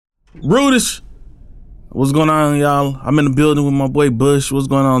Rudish. What's going on, y'all? I'm in the building with my boy Bush. What's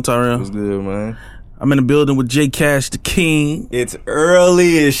going on, Tyrell? What's good, man? I'm in the building with J Cash the King. It's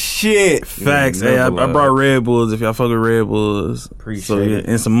early as shit. Facts. Hey, I brought Red Bulls if y'all fuck with Red Bulls. Appreciate it.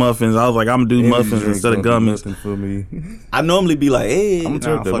 And some muffins. I was like, I'm gonna do muffins instead of gummies. For me. I normally be like, hey, I'm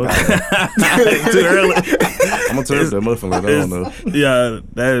gonna turn Too early. I'm gonna turn that muffin like I don't know. Yeah,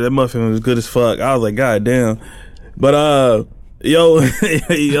 that muffin was good as fuck. I was like, God damn. But yo,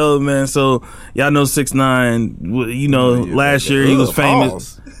 man. So y'all know 6ix9ine. You know, last year he was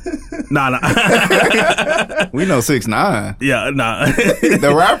famous. Nah. We know 6ix9ine. Yeah, nah.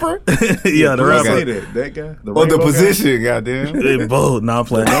 The rapper? Yeah, the rapper. That guy. Or the position, goddamn. They both. Nah, I'm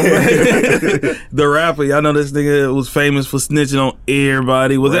playing. The rapper. Y'all know this nigga was famous for snitching on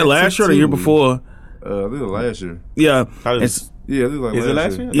everybody. Was that last year or the year before? I think it was last year. Yeah. Yeah, this is like Is it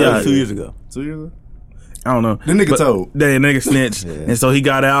last year? Yeah. It was 2 years ago. 2 years ago? I don't know. The nigga told. The nigga snitched. Yeah. And so he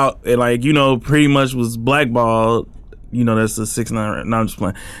got out and, like, you know, pretty much was blackballed. You know, that's the 6ix9ine. No, I'm just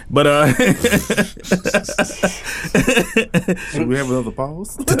playing. But, should we have another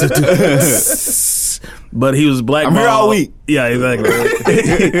pause? But he was blackballed. I'm here all week. Yeah, exactly.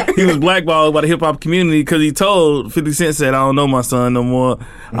 He was blackballed by the hip hop community because he told 50 Cent said, I don't know my son no more.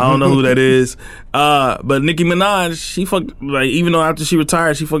 I don't know who that is. But Nicki Minaj, she fucked, like, even though after she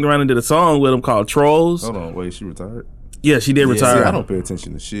retired, she fucked around and did a song with him called Trolls. Hold on, wait, she retired? Yeah, she did retire. See, I don't pay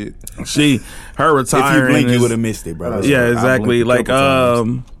attention to shit. Her retiring. If you blink, you would have missed it, bro. Yeah, exactly. Like,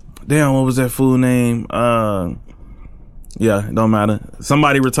 damn, what was that fool name? Yeah, it don't matter.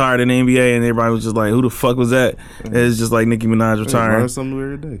 Somebody retired in the NBA and everybody was just like, who the fuck was that? It's just like Nicki Minaj retiring. Learn something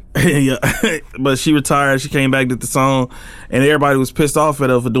every day. Yeah, but she retired. She came back, did the song, and everybody was pissed off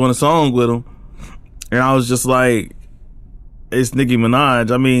at her for doing a song with him. And I was just like, it's Nicki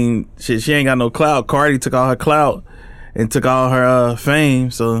Minaj. I mean, she ain't got no clout. Cardi took all her clout and took all her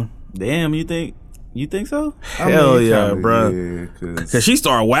fame. So damn, you think so? Hell yeah, bro. Yeah, Cause she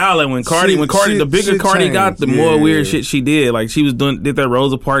started wilding when Cardi, the bigger Cardi got, the more weird shit she did. Like she did that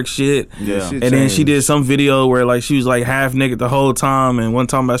Rosa Parks shit. Yeah, and then she did some video where like she was like half naked the whole time and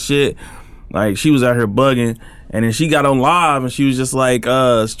wasn't talking about shit. Like she was out here bugging. And then she got on live and she was just like,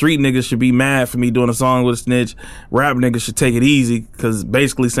 street niggas should be mad for me doing a song with a snitch. Rap niggas should take it easy. Cause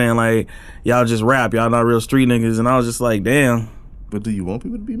basically saying like, y'all just rap, y'all not real street niggas. And I was just like, damn. But do you want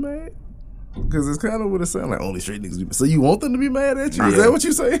people to be mad? Because it's kind of what it sounds like. Only street niggas be mad. So you want them to be mad at you? Is that what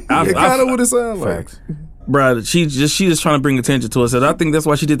you say? It's kind of what it sounds like. Bruh, she just trying to bring attention to herself. I think that's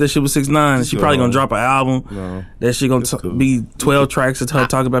why she did that shit with 6ix9ine. She probably gonna drop an album. No, that shit gonna be 12 tracks of her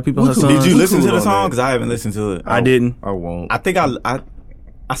talking about people her son. Did you listen to the song? Because I haven't listened to it. I didn't. I won't. I think I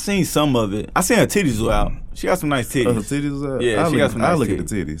seen some of it. I seen her titties was out. She got some nice titties. Her titties was out? Yeah, she got some nice I look titties. at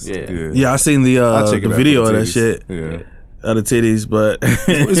the titties. Yeah, I seen the video of that shit. Yeah. Of the titties, but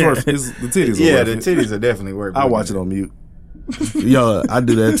it's worth the titties. Yeah, the titties are definitely worth it. I watch it on mute. Yo, I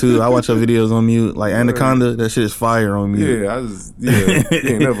do that too. I watch her videos on mute. Like Anaconda, that shit is fire on mute. Yeah, you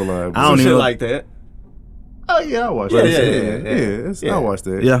ain't never lied. I don't even like that. Oh yeah, I watch that. Yeah, I watch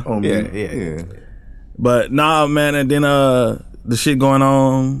that. Yeah. On mute. Yeah. But nah, man, and then the shit going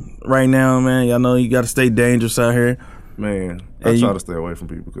on right now, man. Y'all know you got to stay dangerous out here. Man, I try to stay away from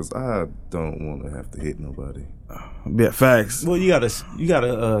people because I don't want to have to hit nobody. Yeah, facts. Well, you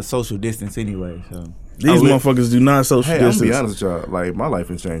gotta social distance anyway. So these motherfuckers do not social distance. I'm gonna be honest with y'all. Like my life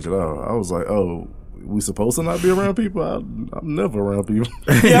has changed at all. I was like, oh, we supposed to not be around people? I'm never around people.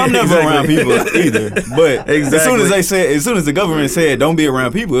 Yeah, I'm never around people either. But as soon as the government said don't be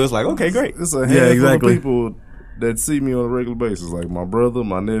around people, it was like, okay, great. It's a handful of people that see me on a regular basis, like my brother,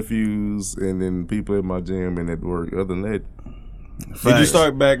 my nephews, and then people at my gym and at work. Other than that, did you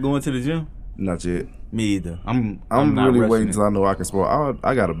start back going to the gym? Not yet. Me either. I'm really waiting until I know I can spar.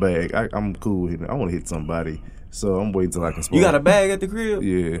 I got a bag. I'm cool with it. I want to hit somebody, so I'm waiting till I can spar. You got a bag at the crib?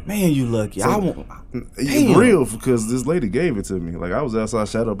 Yeah. Man, you lucky. So, it's real because this lady gave it to me. Like I was outside,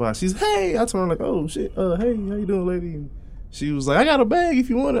 shadow by. She's hey. I turned like, oh shit. Hey, how you doing, lady? And she was like, I got a bag if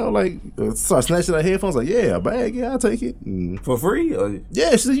you want it. I'm like, so I snatched it out of headphones. Like, yeah, a bag. Yeah, I'll take it. For free? Or?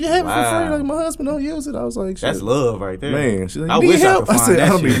 Yeah, she said, you have it for free. Like, my husband don't use it. I was like, shit. That's love right there. Man, she's like, I wish help? I said, I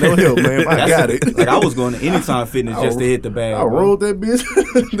don't need no help, man. I got it. Like, I was going to Anytime Fitness just to hit the bag. I rolled that bitch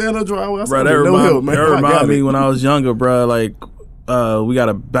down the driveway. I said, bro, that remind me when I was younger, bro. Like, we got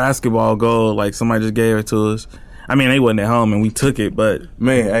a basketball goal. Like, somebody just gave it to us. I mean, they wasn't at home and we took it, but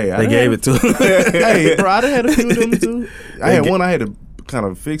man, hey, they gave it to us. Hey, bro, I had a few of them too. I had kind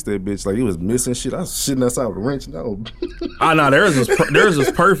of fix that bitch. Like, it was missing shit. I was shitting outside with a wrench. No. Oh no, theirs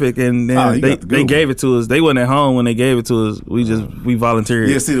was perfect, and then they gave it to us. They wasn't at home when they gave it to us. We volunteered.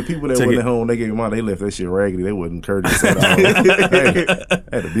 Yeah, see, the people that wasn't at home, they gave it mine. They left that shit raggedy. They wasn't courteous at all. Hey,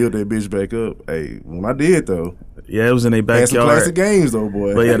 I had to build that bitch back up. Hey, when I did though. Yeah, it was in their backyard. Had some classic games though,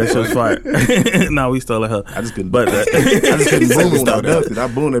 boy. But yeah, that shit was fire. No, we stole her. I just couldn't. But I just couldn't boom it when I dunked it. I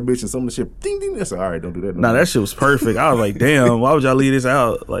boomed that bitch and some of the shit. Ding ding. I said, all right, don't do that. Nah, that shit was perfect. I was like, damn, why would y'all leave this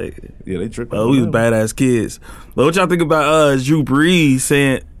out? Like, yeah, they tripped. We was badass kids. But what y'all think about Drew Brees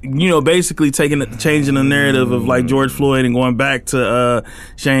saying, basically changing the narrative of like George Floyd and going back to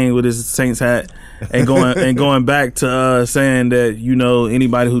Shane with his Saints hat and going back to saying that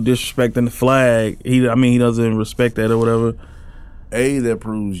anybody who disrespecting the flag, he doesn't respect that or whatever. A, that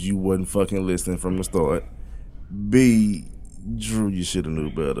proves you wasn't fucking listening from the start. B, Drew, you should have knew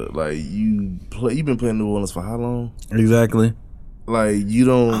better. Like, you been playing New Orleans for how long? Exactly. Like, you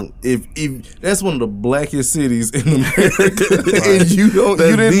don't. If that's one of the blackest cities in America, and you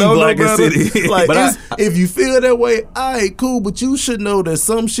didn't know no better. City. Like, if you feel that way, all right, cool. But you should know that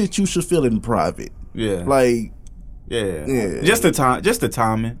some shit you should feel in private. Yeah. Like. Yeah. Just the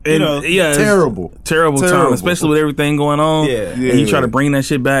timing. Yeah, terrible time, especially with everything going on. Yeah. And you try to bring that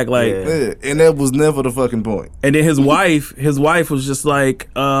shit back, like, and that was never the fucking point. And then his wife was just like,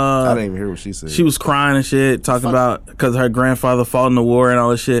 I didn't even hear what she said. She was crying and shit, talking about because her grandfather fought in the war and all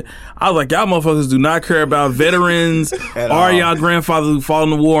this shit. I was like, y'all motherfuckers do not care about veterans or y'all grandfather who fought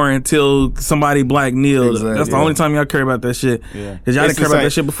in the war until somebody black kneeled. Exactly, that's the only time y'all care about that shit. Yeah, because y'all didn't care about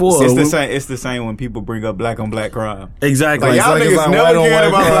that shit before. It's the same when people bring up black on black crime. Exactly. Like, y'all niggas never cared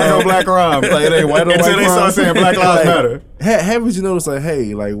about black on black crime. Like, it ain't white on white crime. Until they start saying Black Lives Matter. Haven't you noticed, like,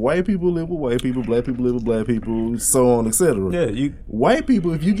 hey, like, white people live with white people, black people live with black people, so on, etc. Yeah, white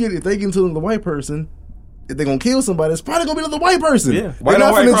people, if they get into the white person, if they're gonna kill somebody, it's probably gonna be another white person. Yeah, they're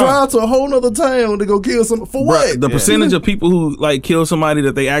not gonna drive to a whole nother town to go kill somebody. For what? The percentage of people who like kill somebody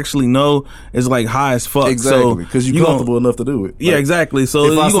that they actually know is like high as fuck. Exactly, because you're comfortable enough to do it. Yeah, exactly. So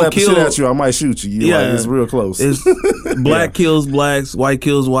if I slap the shit at you, I might shoot you. Like, it's real close. It's black kills blacks, white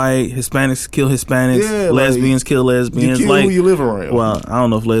kills white, Hispanics kill Hispanics, lesbians kill lesbians. You kill who you live around. Well, I don't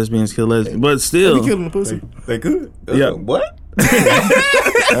know if lesbians kill lesbians, but still, they killing the pussy. They could. Yeah. What?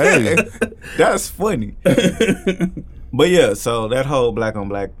 Hey, that's funny. But yeah, so that whole black on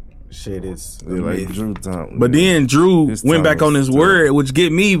black shit is like Drew time. But then Drew went back on his word, which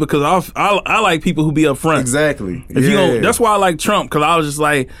get me because I like people who be up front. Exactly. If you that's why I like Trump, because I was just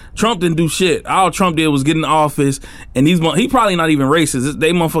like, Trump didn't do shit. All Trump did was get in office, and he probably not even racist.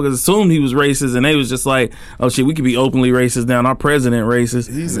 They motherfuckers assumed he was racist, and they was just like, oh shit, we could be openly racist now. Our president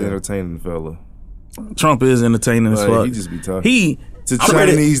racist. He's an entertaining fella. Trump is entertaining as fuck. He just be talking. It's a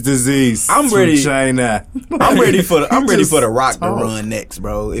Chinese disease. I'm ready. China. I'm ready for the Rock to run next,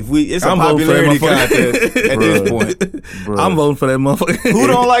 bro. It's a popularity contest at this point. Bro. I'm voting for that motherfucker. Who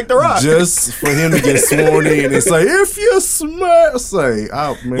don't like the Rock? Just for him to get sworn in and say, if you smell, say,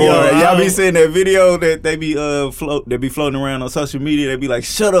 out, man. Y'all be seeing that video that they be floating around on social media. They be like,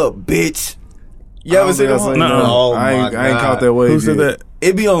 "Shut up, bitch." You ever seen that? No. Oh, I ain't caught that wave. Who said that?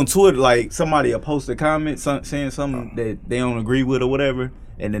 It be on Twitter, like somebody will post a comment saying something that they don't agree with or whatever,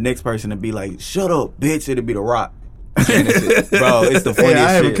 and the next person will be like, "Shut up, bitch!" It'll be The Rock. Bro, it's the funniest shit.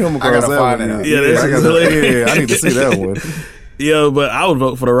 I haven't come across that one. I need to see that one. Yeah, but I would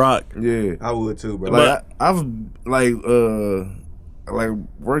vote for The Rock. Yeah, I would too, bro. Like, I've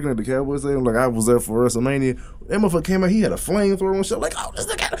working at the Cowboys Stadium, like I was there for WrestleMania. That motherfucker came out, he had a flamethrower and shit. Like, oh, this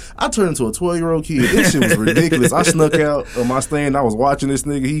nigga. I turned into a 12-year-old kid. This shit was ridiculous. I snuck out of my stand. I was watching this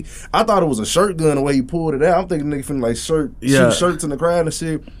nigga. I thought it was a shirt gun the way he pulled it out. I'm thinking nigga finna like shoot shirts in the crowd and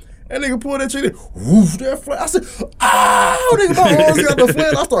shit. That nigga pulled that shit in. Woof, that flash. I said, nigga, my arms got the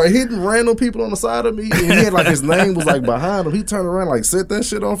flash. I started hitting random people on the side of me. And he had like his name was like behind him. He turned around like set that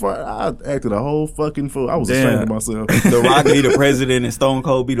shit on fire. I acted a whole fucking fool. I was ashamed of myself. The Rock be the president and Stone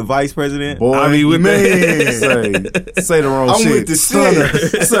Cold be the vice president. Boy, I mean, with say the wrong shit. I'm with the stunner.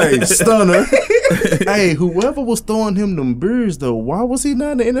 Say stunner. Hey, whoever was throwing him them beers though, why was he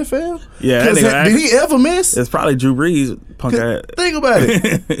not in the NFL? Yeah, did he ever miss? It's probably Drew Brees, punk ass. Think about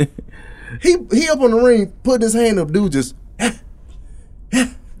it. He up on the ring, put his hand up, dude just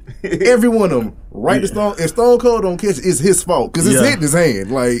every one of them. Right to Stone. If Stone Cold don't catch it, it's his fault because it's hitting his hand.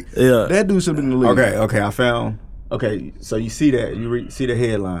 Like that dude should have been in the league. Okay, I found. Okay, so you see that see the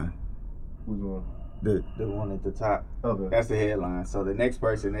headline. Which one? The one at the top. Okay, that's the headline. So the next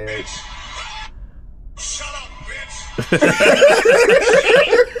person is. Shut up, bitch.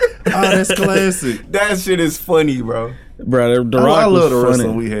 Oh, that's classic. That shit is funny, bro. Bro, the Rock I love the was wrestling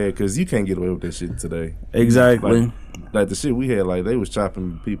funny. we had because you can't get away with that shit today. Exactly. like the shit we had, like they was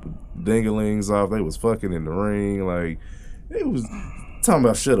chopping people dinglings off. They was fucking in the ring. Like it was talking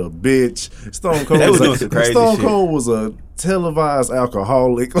about shut up, bitch. Stone Cold. They was doing some crazy Stone shit. Cold was a televised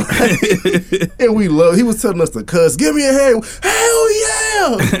alcoholic, and we love. He was telling us to cuss. Give me a hell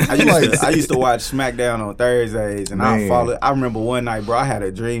yeah! I used to watch SmackDown on Thursdays, and I Man. followed. I remember one night, bro, I had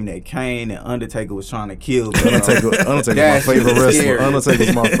a dream that Kane and Undertaker was trying to kill. Undertaker my That shit favorite was wrestler. scary.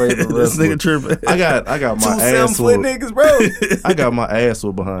 Undertaker's my favorite This wrestler. nigga tripping. I got my 2 ass 7-foot whooped. niggas, bro. I got my ass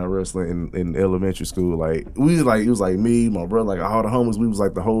whooped behind wrestling in elementary school. Like we was like, it was like me, my brother, like all the homies. We was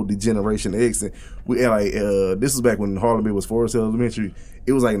like the whole Degeneration X, and we had like this was back when Harlem was Forest Hill Elementary.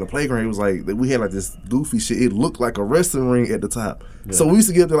 It was like in the playground. It was like we had like this goofy shit. It looked like a wrestling ring at the top. Yeah. So we used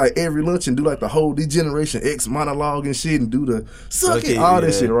to get up there like every lunch and do like the whole Degeneration X monologue and shit, and do the suck it, all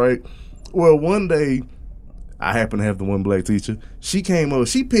that shit, right? Well, one day, I happened to have the one black teacher. She came up.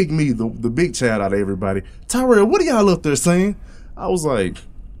 She picked me, the big child out of everybody. Tyrell, what are y'all up there saying? I was like,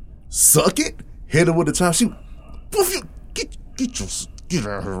 suck it. Hit her with the top. She, poof, you get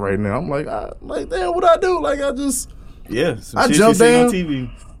out of here right now. I'm like, damn, what I do? Like, I just, Yeah, I shit jumped you seen down. on TV.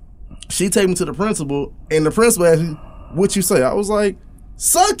 She take me to the principal, and the principal asked me, what you say? I was like,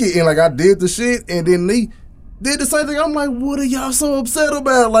 suck it. And like, I did the shit, and then they did the same thing. I'm like, what are y'all so upset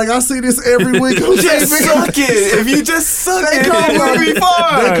about? Like, I see this every week. On Just TV. suck it. If you just suck They it, call it will be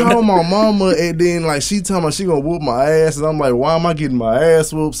fine. They call my mama, and then like she tell me she gonna whoop my ass, and I'm like, why am I getting my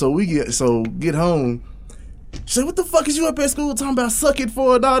ass whooped? So get home. She said, what the fuck is you up at school talking about suck it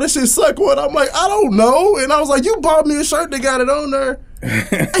for, dog? This shit suck what? I'm like, I don't know. And I was like, you bought me a shirt that got it on there.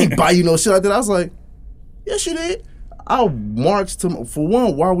 I ain't buy you no shit like that. I was like, yes, you did. I marched to, for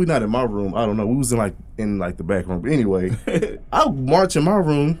one, why are we not in my room? I don't know. We was in the back room. But anyway, I march in my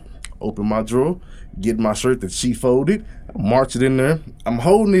room, open my drawer, get my shirt that she folded, march it in there. I'm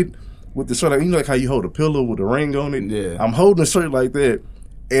holding it with the shirt, like, you know, like how you hold a pillow with a ring on it? Yeah. I'm holding the shirt like that,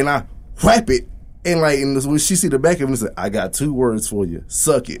 and I whap it, and like, and when she see the back of it, and said, I got 2 words for you,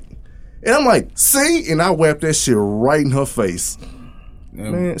 suck it. And I'm like, see? And I whapped that shit right in her face.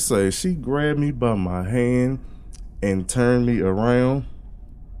 Man, so she grabbed me by my hand and turned me around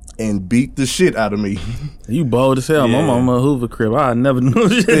and beat the shit out of me. You bold as hell. My Yeah. mama Hoover crib. I never knew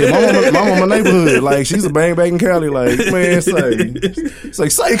shit. Yeah, my mama neighborhood, like she's a bang bang Cali, like man,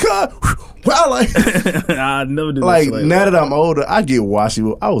 say car. Well, like I never did like that. now that I'm older, I get washy.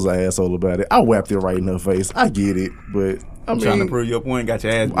 I was an asshole about it. I whapped it right in her face. I get it, but I Trying to mean, prove your point, got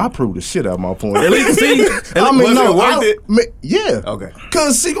your ass beat. I proved the shit out of my point. At least see. I mean, was no, it worth it? Yeah. Okay.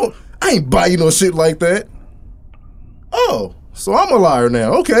 Cause I ain't buy you no shit like that. Oh, so I'm a liar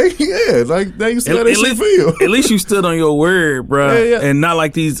now. Okay, yeah. Like now you see how that shit feel. At least you stood on your word, bro, Yeah, yeah. and not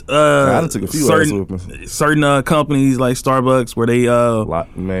like these I done took a few ass whoopings. certain companies like Starbucks where they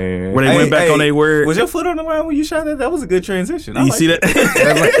Man, where they went back on their word. Was your foot on the line when you shot that? That was a good transition. I You like see that?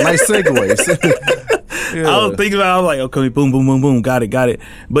 nice segues. Yeah. I was thinking about it, I was like, okay, boom, boom, boom, boom, got it.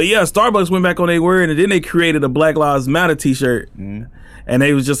 But yeah, Starbucks went back on their word, and then they created a Black Lives Matter t-shirt. And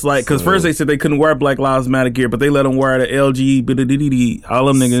they was just like, because first they said they couldn't wear Black Lives Matter gear, but they let them wear the LGBT, all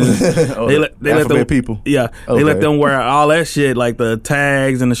them niggas. Oh, they let alphabet them people. Yeah, they Okay. let them wear all that shit, like the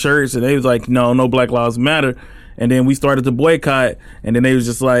tags and the shirts, and they was like, no Black Lives Matter. And then we started to boycott, and then they was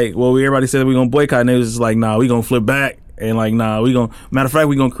just like, well, everybody said we gonna boycott, and they was just like, nah, we gonna flip back, and like, nah, we gonna, matter of fact,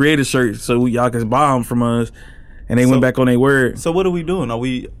 we gonna create a shirt so y'all can buy them from us. And they went back on their word. So what are we doing? Are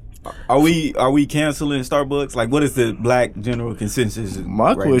we canceling Starbucks? Like, what is the black general consensus?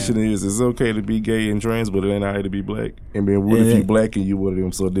 My right question now? is, it's okay to be gay and trans, but it ain't alright to be black. And then what if Yeah. you black and you one of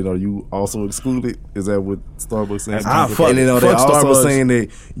them? So then are you also excluded? Is that what Starbucks saying? Ah, fuck- and then are they fuck also Starbucks. saying that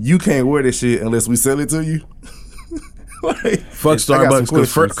you can't wear this shit unless we sell it to you? Like, Fuck I got some Starbucks,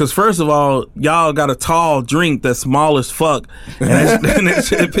 questions. because first of all, y'all got a tall drink that's small as fuck, and that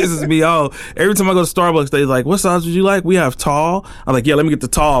shit pisses me off. Every time I go to Starbucks, they like, "What size would you like?" We have tall. I'm like, "Yeah, let me get the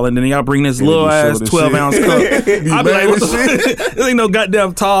tall," and then y'all bring this little you show ass this 12-ounce shit. cup. I be mad like, "What as the This ain't no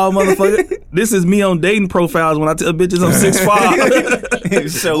goddamn tall motherfucker." This is me on dating profiles when I tell bitches I'm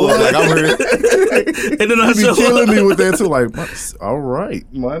 6'5", Show up like I'm here. and then I You be show killing up. me with that too. Like, all right,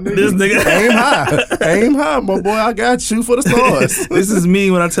 my nigga. This nigga. aim high, my boy. I got you for the stars. This is me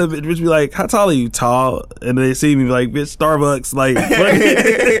when I tell bitch be like, "How tall are you?" Tall, and they see me be like, "Bitch, Starbucks." Like,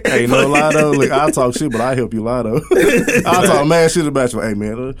 Ain't no lie though. Look, I'll talk shit, but I help you lie though. I'll talk mad shit about you. Hey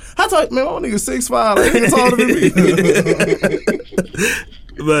man, I talk man, my nigga 6'5", like nigga taller than me.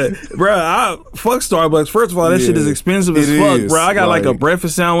 But bro, I fuck Starbucks. First of all, that Yeah, shit is expensive as it fuck, is. bro. I got like a Like-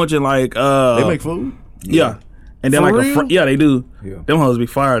 breakfast sandwich and like They make food. yeah. And then For like real? yeah, they do. Yeah. Them hoes be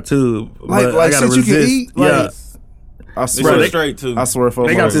fire too. Like but I gotta shit you can resist. eat. Like, Yeah. I It's swear, straight too. I swear, for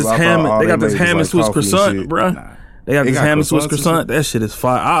They got this ham. They got this ham and Swiss croissant, shit. bro. They got this got ham and Swiss croissants and croissant. That shit is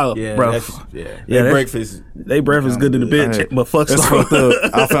fire. Yeah, Bro. Their that- breakfast. They breakfast good to the bitch, Hey, but fuck That's Starbucks. fucked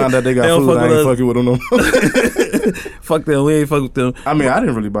up. I found out they got They don't food. fuck I with ain't us. fucking with them no more. Fuck them. We ain't fuck with them. I mean, I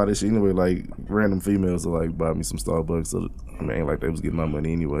didn't really buy this shit anyway. Like random females to like buy me some Starbucks. So I mean, ain't like they was getting my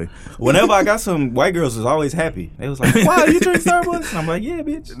money anyway. Whenever I got some white girls, was always happy. They was like, "Wow, you drink Starbucks?" And I'm like, "Yeah,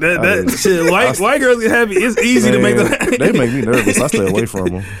 bitch." That shit. White girls get happy. It's easy to make them happy. They make me nervous. I stay away from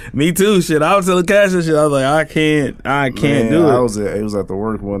them. Me too. Shit. I was telling Cash and shit. I was like, I can't do it. It was at the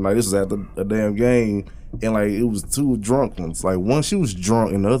work one night. This was at a damn game, and like it was two drunk ones. Like one, she was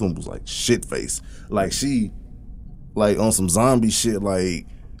drunk, and the other one was like shit faced. Like she, like on some zombie shit. Like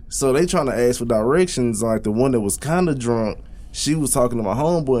so, they trying to ask for directions. Like the one that was kind of drunk, she was talking to my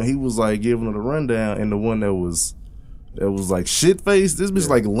homeboy, and he was like giving her the rundown. And the one that was like shit faced, this bitch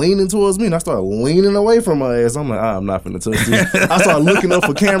like leaning towards me, and I started leaning away from her ass. I'm like, I'm not finna touch this. I started looking up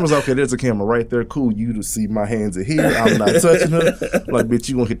for cameras. Okay, there's a camera right there. Cool, you to see my hands are here. I'm not touching her. Like, bitch,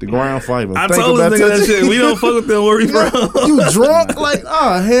 you gonna hit the ground for even I think told about this nigga that touching. shit. We don't fuck with them where we from. You drunk? Like,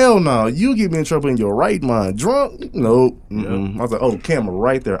 hell no. You get me in trouble in your right mind. Drunk? Nope. I was like, oh, camera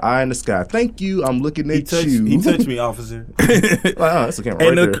right there. Eye in the sky. Thank you. I'm looking at you. He touched me, officer. Like, that's a camera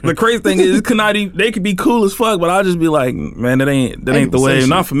And right the there. crazy thing is, they could be cool as fuck, but I'll just be like, man, that ain't the gonna say way. shit.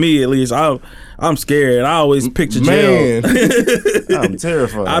 Not for me, at least. I'm scared. I always picture jail. Man, I'm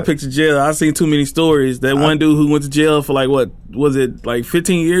terrified. I picture jail. I've seen too many stories. That one dude who went to jail for like, what was it, like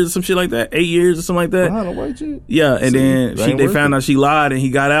 15 years or some shit like that? 8 years or something like that? Behind a white chick? Yeah, and See, then that ain't they worth found it. out she lied and he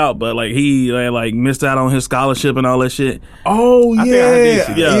got out, but like he like missed out on his scholarship and all that shit. Oh, I think I heard that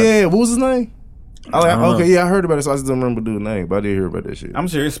shit. Yeah. What was his name? don't know. Okay, yeah, I heard about it, so I just don't remember the dude's name, but I did hear about that shit. I'm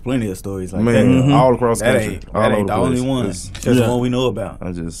sure there's plenty of stories like Man, that. all across the That country. ain't, all that over ain't the only place. one. It's- It's just Yeah. the one we know about.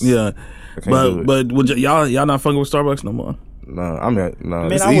 I just Yeah, I can't do it. but would y'all not fucking with Starbucks no more? No, I mean, no. I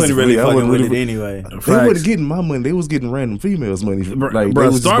mean, it's I easy wasn't for really me. I fucking wasn't with really- it anyway. They Facts. wasn't getting my money. They was getting random females' money. Like, Bro, they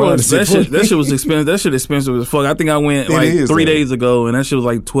was just buying Starbucks, that for me. shit was expensive. That shit expensive as fuck. I think I went It like is, 3 though. days ago, and that shit was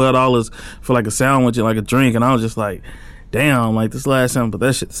like $12 for like a sandwich and like a drink, and I was just like, damn, like this last time, but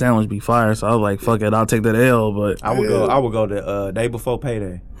that shit sandwich be fire. So I was like, fuck it, I'll take that L. But I would go the day before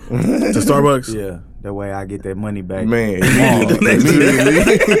payday. to Starbucks, Yeah, that way I get that money back. Man,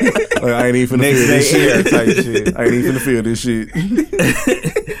 immediately. Like, I ain't even finna Next feel day this air shit. type shit. I ain't even finna feel this shit.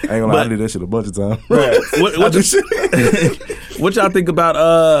 I ain't gonna lie, I did that shit a bunch of times. what y'all think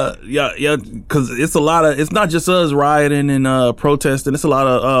about yeah, because it's a lot of, it's not just us rioting and protesting. It's a lot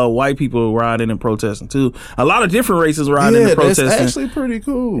of white people rioting and protesting too. A lot of different races rioting Yeah, and that's protesting. actually pretty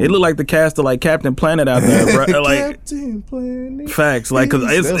cool. It looked like the cast of like Captain Planet out there, bro. Like Captain Planet. facts, like because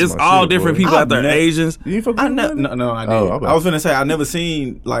That's it's my all shit, different boy. people out there. I've never- Asians. You ain't fuck I with ne- Planet? no, I did. Oh, I was finna say I never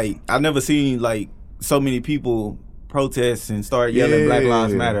seen like so many people protest and start yelling Yeah. Black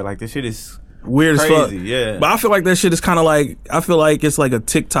Lives Matter. Like this shit is Weird as fuck. crazy. Yeah, But I feel like that shit is kind of like, I feel like it's like a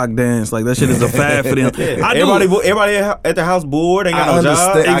TikTok dance. Like that shit is a fad for them. yeah. I do. Everybody at the house bored. Ain't got I no job.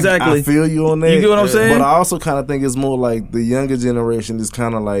 understand. Exactly. I feel you on that. You get what I'm saying? But I also kind of think it's more like the younger generation is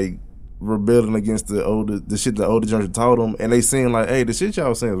kind of like rebelling against the shit the older generation taught them, and they seeing like, hey, the shit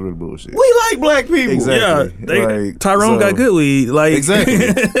y'all saying is really bullshit. We like black people. Exactly. Yeah, they, Like, Tyrone so- got good weed. Like Exactly.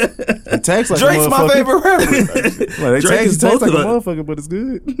 They tax like Drake's a my motherfucker. favorite rapper. Like, they Drake is tax both like a of us. motherfucker, but it's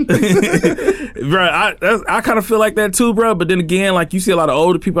good. bro, I kind of feel like that too, bro. But then again, like you see a lot of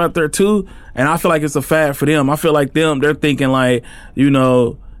older people out there too, and I feel like it's a fad for them. I feel like they're thinking like, you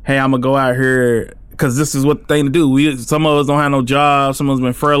know, hey, I'm gonna go out here because this is what the thing to do. Some of us don't have no jobs. Some of us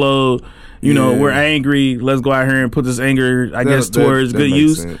been furloughed. You know, Yeah. we're angry. Let's go out here and put this anger, I guess, towards that good makes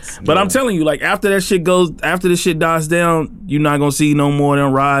use. sense. But Yeah. I'm telling you, like after this shit dies down, you're not gonna see no more of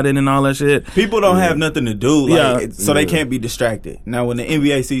them riding and all that shit. People don't have nothing to do, like, Yeah. so they Yeah. can't be distracted. Now, when the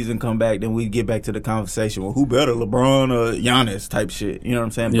NBA season come back, then we get back to the conversation. Well, who better, LeBron or Giannis type shit? You know what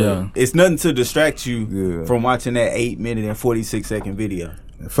I'm saying? Yeah. But it's nothing to distract you Yeah. from watching that 8-minute and 46-second video.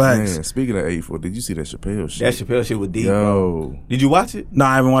 Facts. Man, speaking of 84, did you see that Chappelle shit? That Chappelle shit was deep. Bro. Yo. Did you watch it? Nah,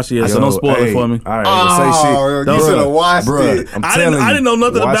 I haven't watched it yet, so Yo, don't spoil it hey, for me. All right, say shit. you should have watched Bruh, it. I'm I telling didn't know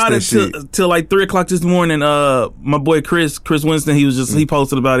nothing watch about that it shit. till like 3:00 this morning. My boy Chris Winston, he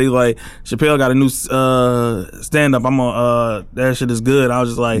posted about it. He was like, Chappelle got a new stand up. I'm on that shit is good. I was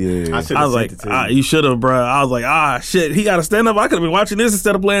just like, Yeah. I should've I was sent like, it to you. you should have, bro. I was like, shit, he got a stand up. I could have been watching this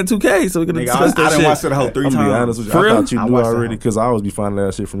instead of playing 2K, so we could have Nigga, I discussed that didn't shit. watch the whole 3 I'm times. gonna be honest with you. For I real? thought you I knew watched the already whole- because I always be finding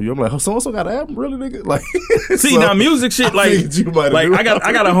that shit from you. I'm like, so and so got an album, really, nigga? Like, See, so- now music shit, like, figured you might have like knew. I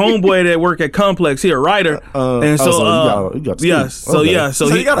got a homeboy that work at Complex. He a writer, and so so you got the yeah, scoop. so Okay. yeah, so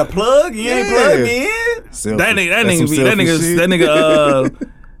So he you got a plug? You ain't Yeah. plugged in? Selfish. that That's some selfish shit. nigga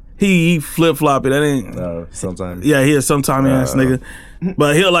he flip flopping. That ain't. Sometimes. Yeah, he is sometime ass nigga.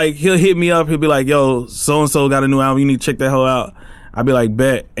 But he'll hit me up. He'll be like, "Yo, so and so got a new album. You need to check that hoe out." I'd be like,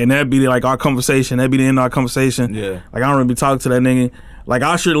 "Bet," and that'd be like our conversation. That'd be the end of our conversation. Yeah. Like I don't really be talking to that nigga. Like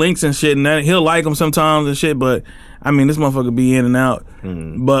I'll share links and shit, and that, he'll like them sometimes and shit. But I mean, this motherfucker be in and out.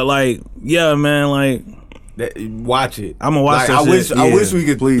 But like, yeah, man, like. Watch it. I'm gonna watch that shit. I wish we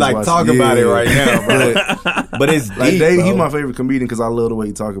could Please like talk about it right now, bro. But it's Like deep, Dave, bro. he my favorite comedian because I love the way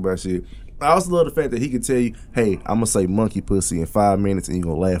he talk about shit. I also love the fact that he could tell you, "Hey, I'm gonna say monkey pussy in 5 minutes, and you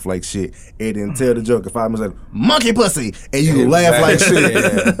gonna laugh like shit," and then tell the joke in 5 minutes like monkey pussy, and you gonna laugh like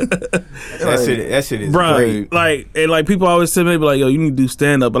shit. That shit is Bro, great. like people always tell me, like, "Yo, you need to do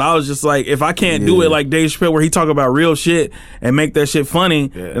stand up." But I was just like, if I can't do it like Dave Chappelle, where he talk about real shit and make that shit funny,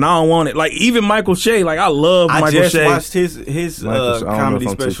 then I don't want it. Like even Michael Shea, like I love Michael Shea. I just watched his Michael, I don't know comedy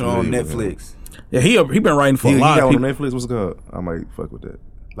if I'm too special on familiar with Netflix, Yeah, he been writing for He a lot got of people. on Netflix. What's it called? I might fuck with that.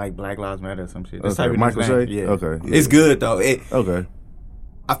 like Black Lives Matter or some shit. Okay, Type in Michael his name. Shea? Yeah. Okay, yeah. It's good though. Okay.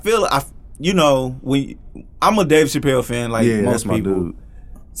 I feel I'm a Dave Chappelle fan, like Yeah, most that's my people. dude.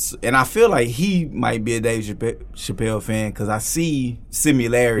 And I feel like he might be a Dave Chappelle fan because I see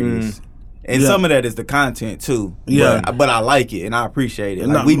similarities. And Yeah. some of that is the content too. Yeah. But I like it and I appreciate it.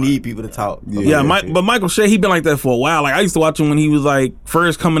 Like, No, we need people to talk. Yeah, but Michael Shea, he been like that for a while. Like I used to watch him when he was like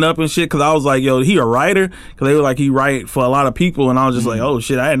first coming up and shit, because I was like, "Yo, he a writer?" Because they were like, he write for a lot of people, and I was just like, "Oh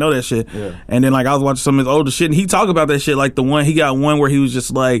shit, I didn't know that shit." Yeah. And then like I was watching some of his older shit, and he talk about that shit. Like he got one where he was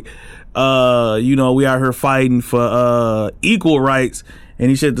just like, we out here fighting for equal rights,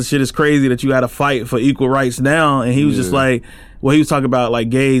 and he said the shit is crazy that you got to fight for equal rights now, and he was just like. Well, he was talking about like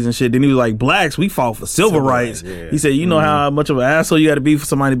gays and shit. Then he was like, blacks, we fought for civil rights. Yeah. He said, you know how much of an asshole you got to be for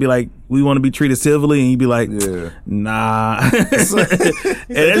somebody to be like, we want to be treated civilly, and you'd be like, nah. And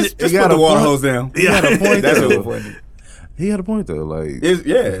Just He put got the a water point. hose down. He had a point That's though. what funny. He had a point though. Like,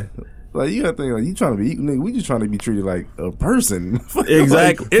 Yeah. like you gotta think like you trying to be equal, nigga. We just trying to be treated like a person.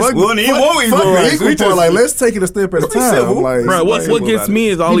 Exactly. It's- fuck, we don't even fuck- want equal fuck the rights. equal We part. just- Like, let's take it a step at a Be time. civil. Like, Bro, what civil gets about me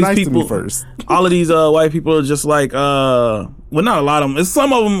is all Be these nice to me people first. all of these white people are just like well, not a lot of them. It's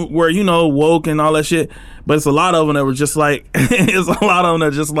some of them where woke and all that shit, but it's a lot of them that were just like it's a lot of them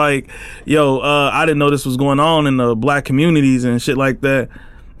that just like, yo, I didn't know this was going on in the black communities and shit like that.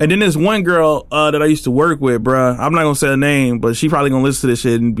 And then there's one girl that I used to work with, bruh. I'm not gonna say her name, but she probably gonna listen to this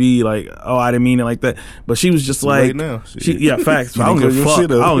shit and be like, "Oh, I didn't mean it like that." But she was just like, late now. yeah, facts. You I don't didn't give a clear your fuck.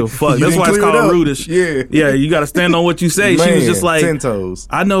 shit I up. don't give a fuck. You That's didn't why it's clear it called up. rudish. Yeah. Yeah, you got to stand on what you say. She was just like, 10 toes.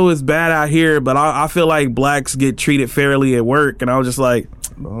 I know it's bad out here, but I feel like blacks get treated fairly at work, and I was just like,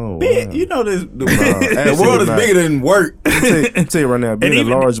 Oh, Man, wow. you know this. The absolutely world is not. bigger than work. I'm tell you right now, being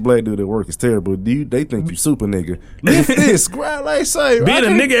even- a large black dude at work is terrible. They think you super nigga. Lift this, grab like say. being a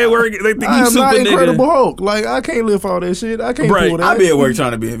nigga at work, they think I you am super not nigga. Incredible Hulk. Like I can't lift all that shit. I can't Right. pull that. I be at work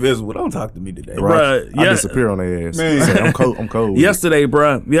trying to be invisible. Don't talk to me today. Bruh, I yeah. disappear on their ass. Man. Say, I'm cold. I'm cold.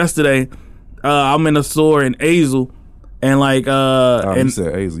 Yesterday, I'm in a store in Azle, and like, Oh, you and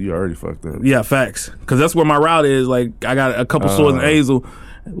said Hazel, you already fucked up. yeah, facts, because that's where my route is. Like, I got a couple stores in Azle.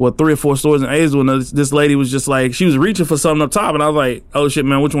 Well, 3 or 4 stores in Azle, and this lady was just like, she was reaching for something up top, and I was like, oh shit,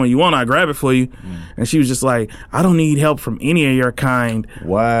 man, which one you want? I grab it for you. And she was just like, I don't need help from any of your kind.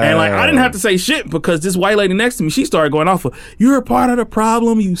 Wow. And like, I didn't have to say shit because this white lady next to me, she started going off of, you're a part of the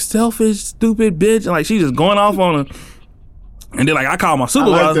problem, you selfish, stupid bitch. And like, she just going off on her. And then like, I called my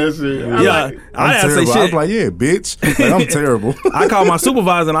supervisor. shit. Yeah, I had to say terrible. I was shit. like, yeah, bitch. Like, I'm terrible. I called my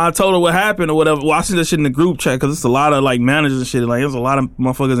supervisor and I told her what happened or whatever. Well, I sent that shit in the group chat because it's a lot of like managers and shit. Like there's a lot of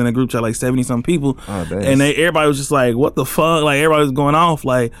motherfuckers in the group chat, like 70-some people. Oh, damn. And everybody was just like, what the fuck? Like everybody was going off.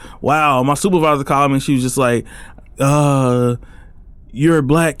 Like, wow. My supervisor called me and she was just like, you're a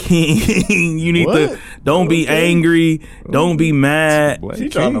black king. You need to What? don't be angry. Don't be mad. Black She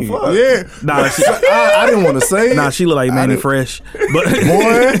trying to king. fuck. Yeah. Nah, she, I didn't want to say it. nah, she look like Manny didn't- Fresh. But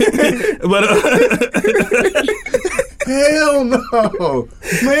Boy, but hell no.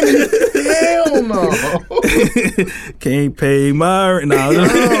 Man, hell no. can't pay my rent. Nah,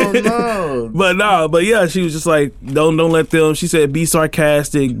 Oh, no. But yeah, she was just like, don't let them. She said, be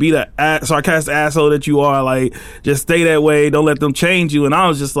sarcastic, be the sarcastic asshole that you are. Like, just stay that way. Don't let them change you. And I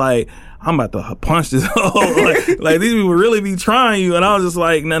was just like, I'm about to punch this hoe. like these people really be trying you. And I was just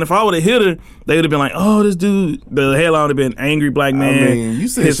like, now if I would have hit her, they would have been like, oh, this dude. The headline would have been angry black man. I mean, you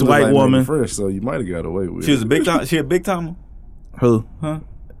said his she looked white like woman. Manny Fresh, so you might have got away with She was it. a big time. She a big timer. Who? Huh?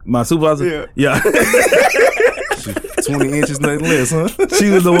 My supervisor? Yeah. 20 inches, nothing less, huh? She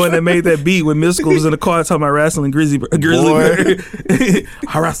was the one that made that beat when Mystical was in the car talking about wrestling grizzly bear.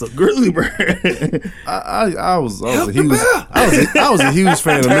 I wrestled grizzly bear. I was a huge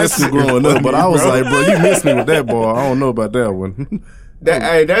fan of Mystical growing up, but I was like, bro, you missed me with that ball. I don't know about that one.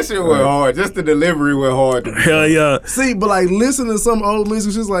 That shit went hard. Just the delivery went hard. To me. Hell yeah. See, but like listening to some old music,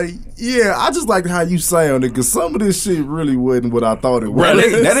 it's just like, yeah, I just like how you sounded because some of this shit really wasn't what I thought it was. Bro,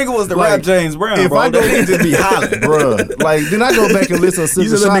 that nigga was the Like, rap James Brown, if bro. I go- That nigga just be hollering. Bruh, like then I go back and listen to You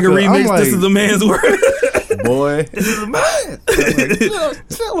Sister said that nigga Shaka, I'm remix. like, This is the man's word. boy. This is mine.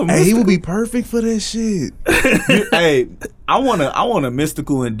 Tell him, Hey, he would be perfect for that shit. hey, I want a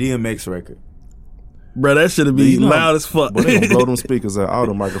Mystical and DMX record. Bro, that should be You know, loud as fuck. But they gonna blow them speakers out. All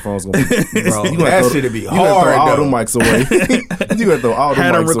the microphones gonna. Bro, You gonna that throw- shit'd be you gonna throw hard, all though. them mics away. You gonna throw all the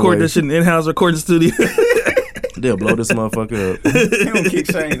Had him mics record away. this shit in in-house recording studio. They'll blow this motherfucker up. He gonna kick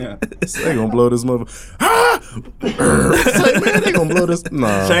Shane out. They gonna blow this motherfucker. It's like, man, they gonna blow this.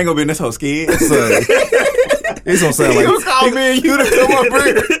 Nah. Shane gonna be in this whole scared. Son. It's gonna sound He gonna like call me and you to come up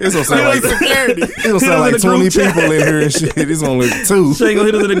here. it's gonna sound like security. it's gonna sound in like the 20 group chat. people in here and shit. It's only 2. Shane gonna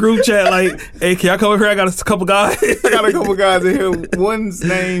hit us in the group chat like, hey, can I come over here? I got a couple guys. I got a couple guys in here. One's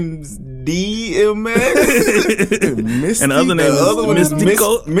name's DMX. Mystic. And the other name The other one is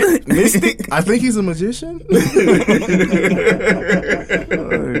Mystical. Mystic. I think he's a magician.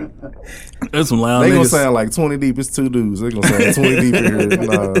 That's some loud They gonna niggas. sound like 20 deep. It's 2 dudes. They gonna sound like 20 deep in here.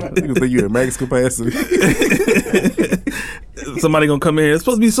 Nah, they gonna think you at max capacity. Somebody gonna come in here. It's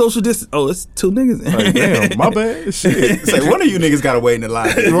supposed to be social distance. Oh, it's 2 niggas. Like, damn, my bad. Shit. Say, one of you niggas gotta wait in the line.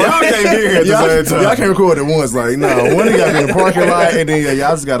 Y'all can't be here at the same time. Y'all can't record at once. Like, no, one of y'all be in the parking lot, and then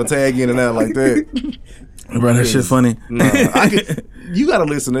y'all just gotta tag in and out like that. Bro, that shit funny. Nah, you gotta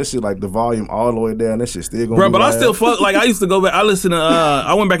listen to that shit like the volume all the way down. That shit still gonna Bro, be but I loud. still fuck. Like, I used to go back. I listened to,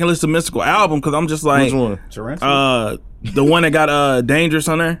 I went back and listened to Mystical album because I'm just like, Which one? the one that got Dangerous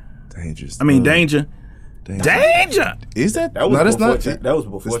on there. Dangerous. I mean, Danger. Danger. Is that? That was no, that's before. not. That was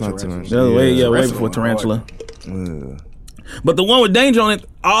before That's not Tarantula. That was way, Yeah, way Tarantula before went Tarantula. hard. But the one with Danger on it,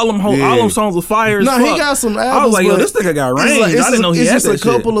 all them songs were fire as No, fuck. he got some albums. I was like, yo, but this nigga got it's range. like- I didn't know he it's had just that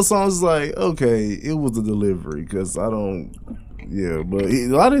a couple of songs. Like, okay, it was the delivery because I don't. Yeah, but a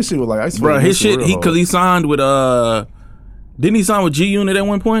lot of this shit was like, I used to Bro, fucking his listen shit, real because hard. he signed with, didn't he sign with G Unit at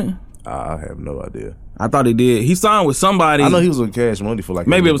one point? I have no idea. I thought he did. He signed with somebody. I know he was with Cash Money for like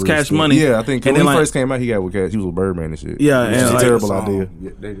Maybe it was Bruce Cash too. Money. Yeah, I think And when then, he like- first came out, he got with Cash. He was with Birdman and shit. Yeah, Which and, is a like, terrible idea.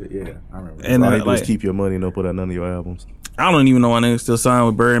 Yeah, I remember. And All they then, do is like, keep your money and don't put out none of your albums, I don't even know why niggas still signed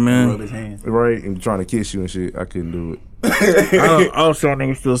with Rub Birdman. his hand. right? And trying to kiss you and shit. I couldn't do it. I was sure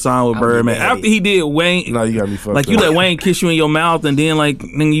niggas still signed with Birdman. mad. After he did Wayne, No, you got me fucked like up. you let Wayne kiss you in your mouth and then like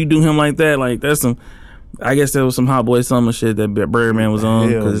then you do him like that. Like that's some. I guess there was some Hot Boy Summer shit that Birdman was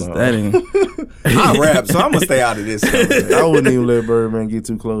on Hell because no. that ain't. I rap, so I'm gonna stay out of this. I wouldn't even let Birdman get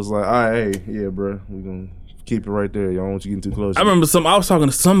too close. Like, all right, hey, yeah, bro, we gonna keep it right there. Y'all don't want you getting too close. I remember I was talking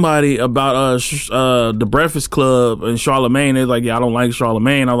to somebody about the Breakfast Club and Charlamagne. They was like, yeah, I don't like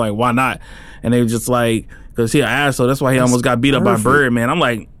Charlamagne. I was like, why not? And they were just like, because he an asshole. That's why he almost got beat up by perfect. Birdman. I'm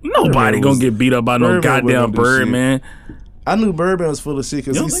like, nobody Birdman gonna was- get beat up by no Birdman goddamn wasn't gonna do shit. Birdman. I knew Birdman was full of shit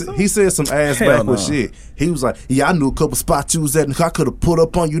You don't because think so? he said some ass Hell backward no. shit. He was like, yeah, I knew a couple spots you was at and I could have put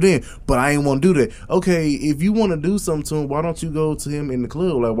up on you then, but I ain't want to do that. Okay, if you want to do something to him, why don't you go to him in the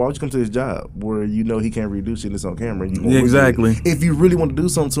club? Like, why don't you come to his job where you know he can't redo shit and it's on camera? And you won't Yeah, redo exactly. it? If you really want to do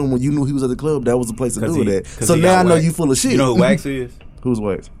something to him when you knew he was at the club, that was the place to do it at. 'cause So he now got I know Wax. you full of shit. You know who Wax is? Who's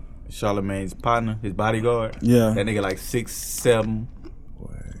Wax? Charlamagne's partner, his bodyguard. Yeah. That nigga like 6'7",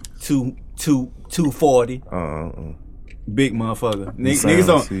 240. Big motherfucker.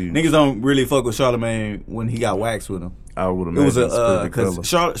 Niggas don't really fuck with Charlamagne when he got Wax with him. I would It was imagine because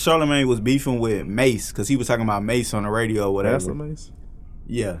Charlamagne was beefing with Mace because he was talking about Mace on the radio or That's whatever. amazing.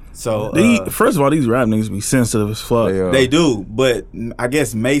 Yeah. So First of all, these rap niggas be sensitive as fuck. they do, but I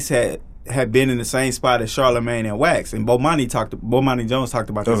guess Mace had been in the same spot as Charlamagne and Wax, and Bomani Jones talked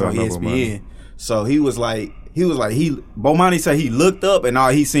about this Oh, on I know ESPN. Bomani. So Bomani said he looked up and all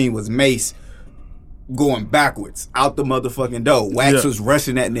he seen was Mace going backwards out the motherfucking door. Wax Yeah. was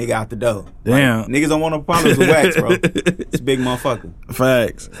rushing that nigga out the door. Damn. Like, niggas don't want no problems with Wax, bro. It's a big motherfucker.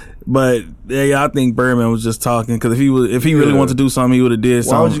 Facts. But yeah, I think Birdman was just talking because if he really Yeah. wanted to do something, he would have did Why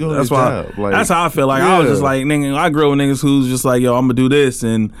something. would you go to that's his why. job? Like, that's how I feel. Like I was yeah. just like, nigga, I grew up with niggas who's just like, yo, I'm gonna do this,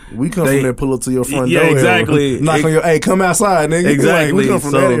 and We come They- from that pull up to your front Yeah, door. era. exactly. Knock on your, hey, come outside, nigga. Exactly. Like, we come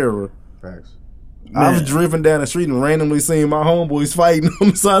from So- that era. I've driven down the street and randomly seen my homeboys fighting on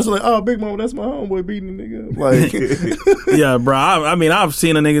the side. So like, oh, Big Mama, that's my homeboy beating the nigga. Like, yeah, bro. I mean, I've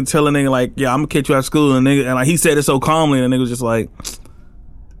seen a nigga tell a nigga like, yeah, I'm gonna catch you at school, and nigga, and like he said it so calmly, and the nigga was just like.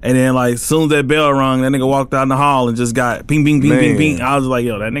 And then, like, as soon as that bell rung, that nigga walked out in the hall and just got ping, ping, ping, ping, Man. ping. I was like,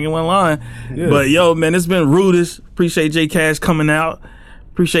 yo, that nigga wasn't lying. Yeah. But, yo, man, it's been rudish. Appreciate J Cash coming out.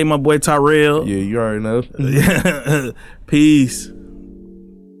 Appreciate my boy Tyrell. yeah, you already know. Peace.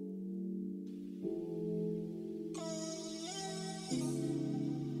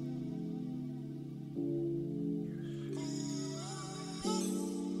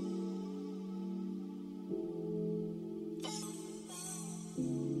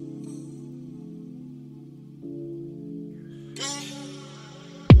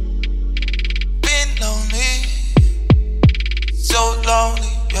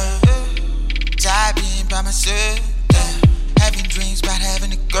 myself, yeah. Having dreams about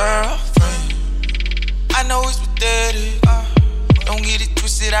having a girlfriend. I know it's pathetic. Don't get it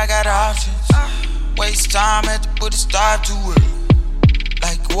twisted, I got options. Waste time, had to put a stop to it.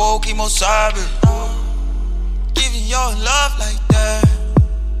 Like whoa, chemo sobbing. Giving your love like that.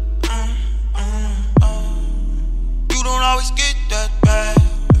 You don't always get that back.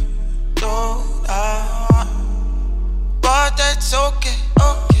 But that's okay.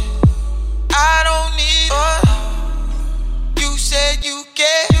 I don't need it. You said you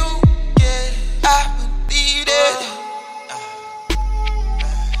care. I believe it.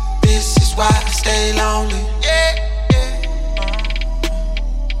 This is why I stay lonely.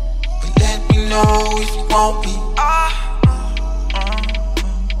 But let me know if you want me.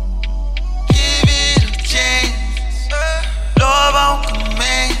 Give it a chance. Love on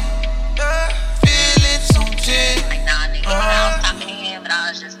command. Feelings on 10. Like, nah, nigga, when I was talking to him, but I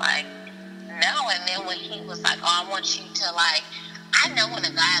was just like, no. And then when he was like, oh, I want you to like, I know when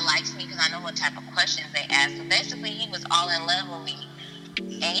a guy likes me because I know what type of questions they ask. So basically, he was all in love with me.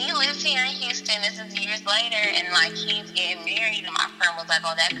 And he lives here in Houston. This is years later, and like he's getting married. And my friend was like,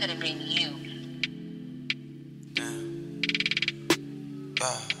 "Oh, that could have been you."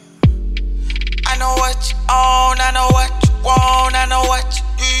 I know what you own. I know what you want. I know what you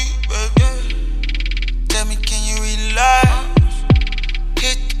need, baby. Tell me, can you relax?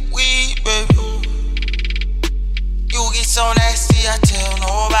 Hit the weed, baby. You get so nasty, I tell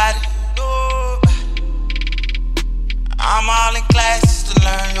nobody. I'm all in classes to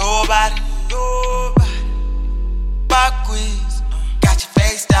learn your body. Pop quiz, got your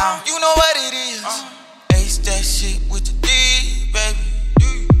face down. You know what it is. Ace that shit with the D, baby.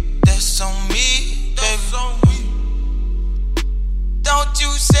 That's on me, baby. Don't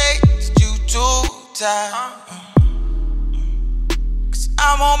you say that you too tired. Cause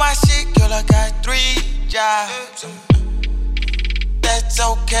I'm on my shit, girl, I got 3 jobs. That's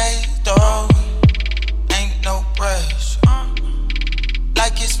okay, though. Ain't no pressure.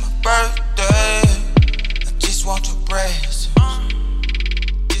 Like it's my birthday. I just want your breasts.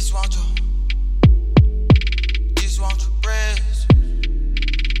 Just want your breasts. Just want your breasts.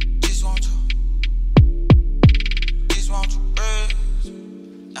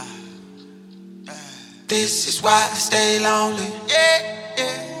 This is why I stay lonely.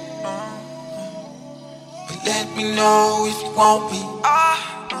 But let me know if you want me.